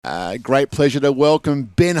Great pleasure to welcome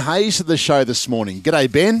Ben Hayes to the show this morning.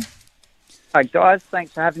 G'day, Ben. Hi guys,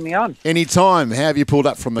 thanks for having me on. Anytime. How have you pulled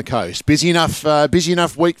up from the coast? Busy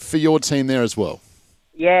enough week for your team there as well?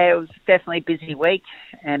 Yeah, it was definitely a busy week,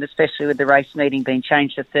 and especially with the race meeting being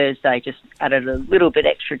changed to Thursday, just added a little bit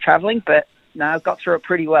extra travelling, but no, I got through it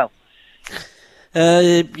pretty well.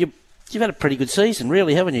 You've had a pretty good season,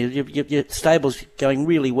 really, haven't you? Your stable's going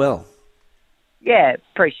really well. Yeah,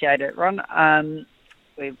 appreciate it, Ron.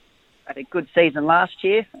 We've had a good season last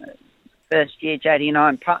year, first year JD and I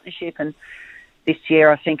in partnership, and this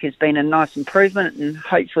year I think has been a nice improvement, and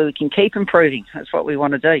hopefully we can keep improving. That's what we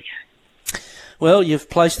want to do. Well, you've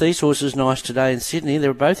placed these horses nice today in Sydney.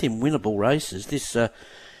 They're both in winnable races. This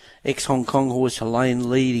ex-Hong Kong horse, Helene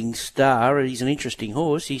Leading Star, he's an interesting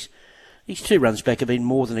horse. His 2 runs back have been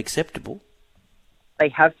more than acceptable. They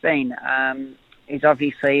have been. He's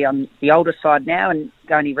obviously on the older side now, and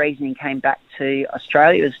the only reason he came back to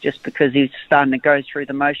Australia was just because he was starting to go through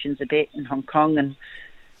the motions a bit in Hong Kong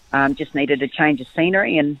and just needed a change of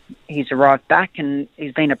scenery, and he's arrived back, and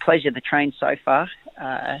he's been a pleasure to train so far.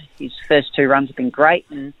 His first 2 runs have been great,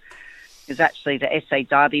 and he was actually the SA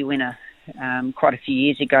Derby winner quite a few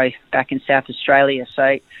years ago back in South Australia.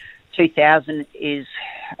 So 2000 is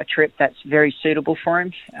a trip that's very suitable for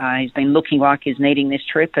him. He's been looking like he's needing this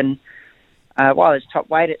trip, and while it's top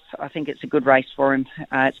weight, I think it's a good race for him.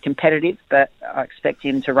 It's competitive, but I expect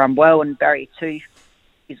him to run well. And Barrier 2,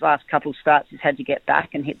 his last couple starts, he's had to get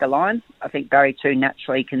back and hit the line. I think Barrier 2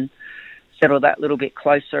 naturally can settle that little bit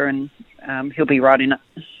closer, and he'll be right in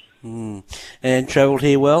it. And travelled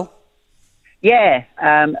here well? Yeah,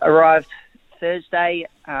 arrived Thursday.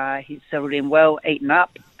 He's settled in well, eaten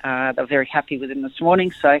up. They're very happy with him this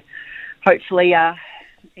morning, so hopefully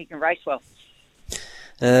he can race well.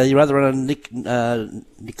 Your other one,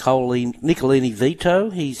 Nicolini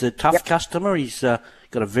Vito, he's a tough customer. He's got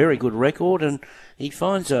a very good record, and he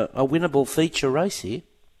finds a winnable feature race here.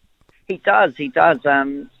 He does.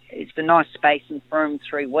 It's been nice spacing for him,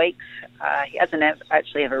 3 weeks. He hasn't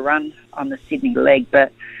actually ever run on the Sydney leg,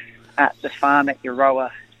 but at the farm at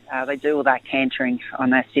Euroa, they do all that cantering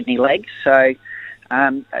on that Sydney leg, so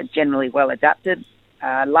generally well adapted.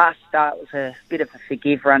 Last start was a bit of a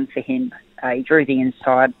forgive run for him. He drew the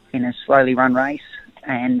inside in a slowly run race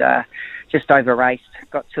and just over-raced,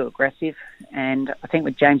 got too aggressive. And I think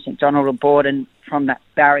with James McDonald aboard and from that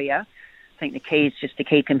barrier, I think the key is just to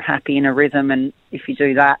keep him happy in a rhythm, and if you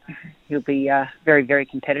do that, he'll be very, very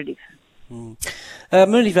competitive.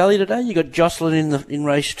 Moonee Valley today, you got Jocelyn in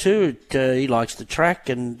race 2. He likes the track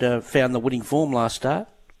and found the winning form last start.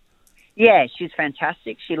 Yeah, she's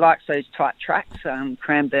fantastic. She likes those tight tracks.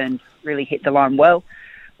 Cranbourne really hit the line well.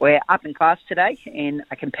 We're up in class today in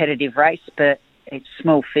a competitive race, but it's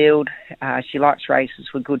small field. She likes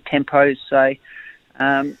races with good tempos, so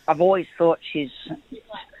I've always thought she's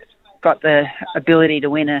got the ability to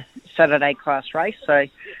win a Saturday class race, so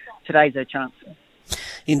today's her chance.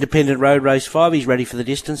 Independent Road Race 5, he's ready for the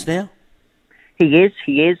distance now? He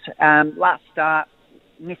is. Last start,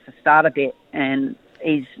 missed the start a bit, and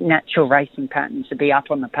his natural racing pattern to be up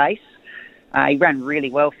on the pace. He ran really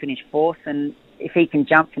well, finished 4th, and if he can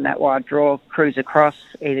jump from that wide draw, cruise across,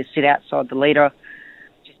 either sit outside the leader,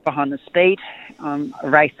 just behind the speed, a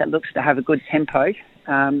race that looks to have a good tempo,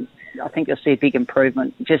 I think you'll see a big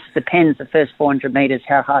improvement. Just depends the first 400 metres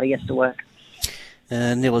how hard he has to work.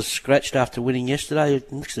 Nilla's scratched after winning yesterday.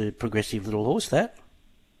 It looks a progressive little horse, that.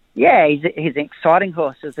 Yeah, he's an exciting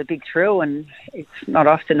horse. It was a big thrill, and it's not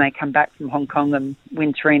often they come back from Hong Kong and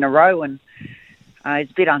win 3 in a row, and he's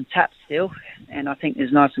a bit untapped still, and I think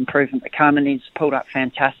there's nice improvement to come, and he's pulled up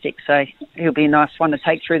fantastic, so he'll be a nice one to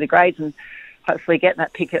take through the grades and hopefully get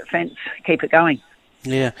that picket fence, keep it going.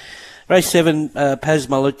 Yeah. Race 7,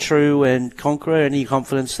 Pasma True and Conqueror, any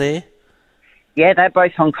confidence there? Yeah, they're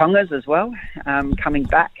both Hong Kongers as well, coming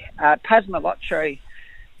back. Pasma True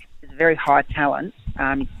is a very high talent.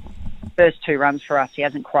 First 2 runs for us, he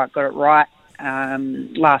hasn't quite got it right.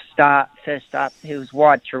 First start, he was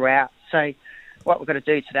wide throughout. So what we've got to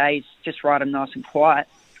do today is just ride him nice and quiet.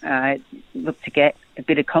 Look to get a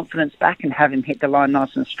bit of confidence back and have him hit the line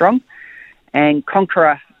nice and strong. And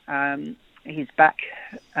Conqueror, he's back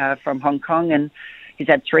from Hong Kong, and he's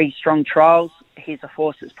had 3 strong trials. He's a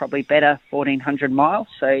horse that's probably better, 1,400 miles,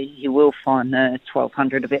 so he will find the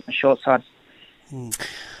 1,200 a bit on the short side.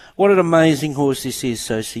 What an amazing horse this is,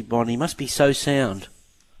 Sosie Bond. He must be so sound.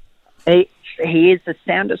 He is the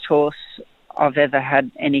soundest horse I've ever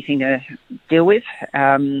had anything to deal with.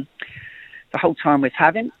 The whole time we've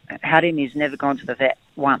had him, he's never gone to the vet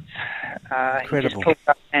once. Incredible. He just pulled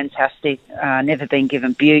up fantastic, never been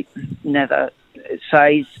given bute, never.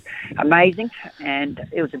 So amazing, and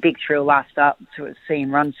it was a big thrill last up to see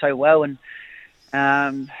him run so well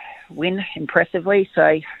and win impressively.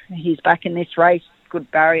 So he's back in this race. Good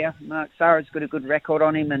barrier. Mark Zara's got a good record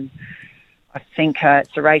on him, and I think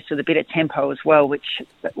it's a race with a bit of tempo as well, which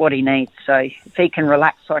what he needs. So if he can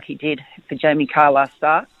relax like he did for Jamie Carr last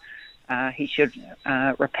start, he should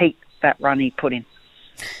repeat that run he put in.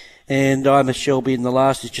 And I'm a Shelby in the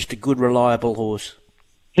last is just a good, reliable horse.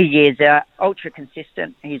 He is ultra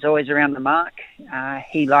consistent. He's always around the mark.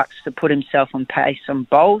 He likes to put himself on pace on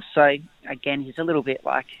bowls. So, again, he's a little bit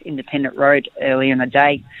like Independent Road early in the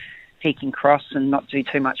day. If he can cross and not do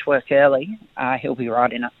too much work early, he'll be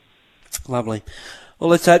right in it. Lovely. Well,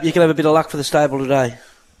 let's hope you can have a bit of luck for the stable today.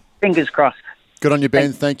 Fingers crossed. Good on you,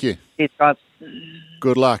 Ben. Thank you. Cheers, guys.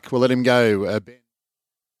 Good luck. We'll let him go.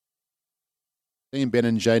 Ben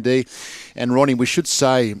and JD. And Ronnie, we should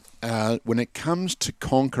say, when it comes to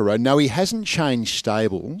Conqueror, no, he hasn't changed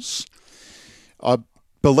stables. I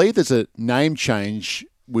believe there's a name change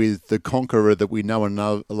with the Conqueror that we know and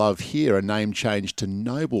love here, a name change to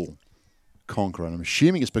Noble Conqueror. And I'm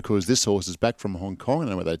assuming it's because this horse is back from Hong Kong. I don't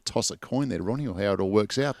know whether they toss a coin there, Ronnie, or how it all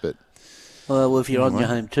works out. But well, if you're on your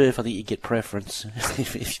home turf, I think you get preference.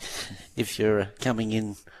 if you're coming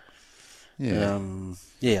in... Yeah.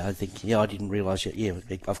 I think, I didn't realise yet. Yeah,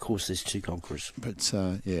 of course there's two Conquerors. But,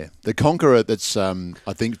 the Conqueror that's,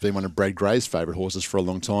 I think, been one of Brad Gray's favourite horses for a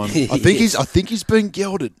long time. I think he's been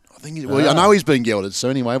gelded. I know he's been gelded. So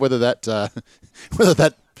anyway, whether that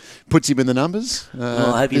puts him in the numbers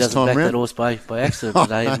Well, I hope he doesn't back that horse by accident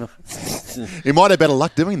today. He might have better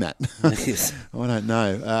luck doing that. Yes. I don't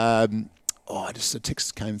know. Just a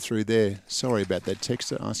text came through there. Sorry about that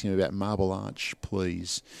text. Asking about Marble Arch,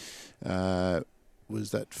 please.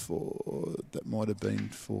 Was that for... That might have been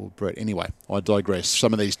for Brett. Anyway, I digress.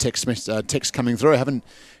 Some of these texts coming through. I haven't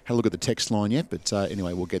had a look at the text line yet, but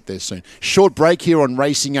anyway, we'll get there soon. Short break here on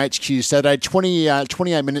Racing HQ Saturday.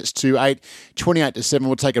 28 minutes to 8, 28 to 7.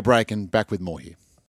 We'll take a break and back with more here.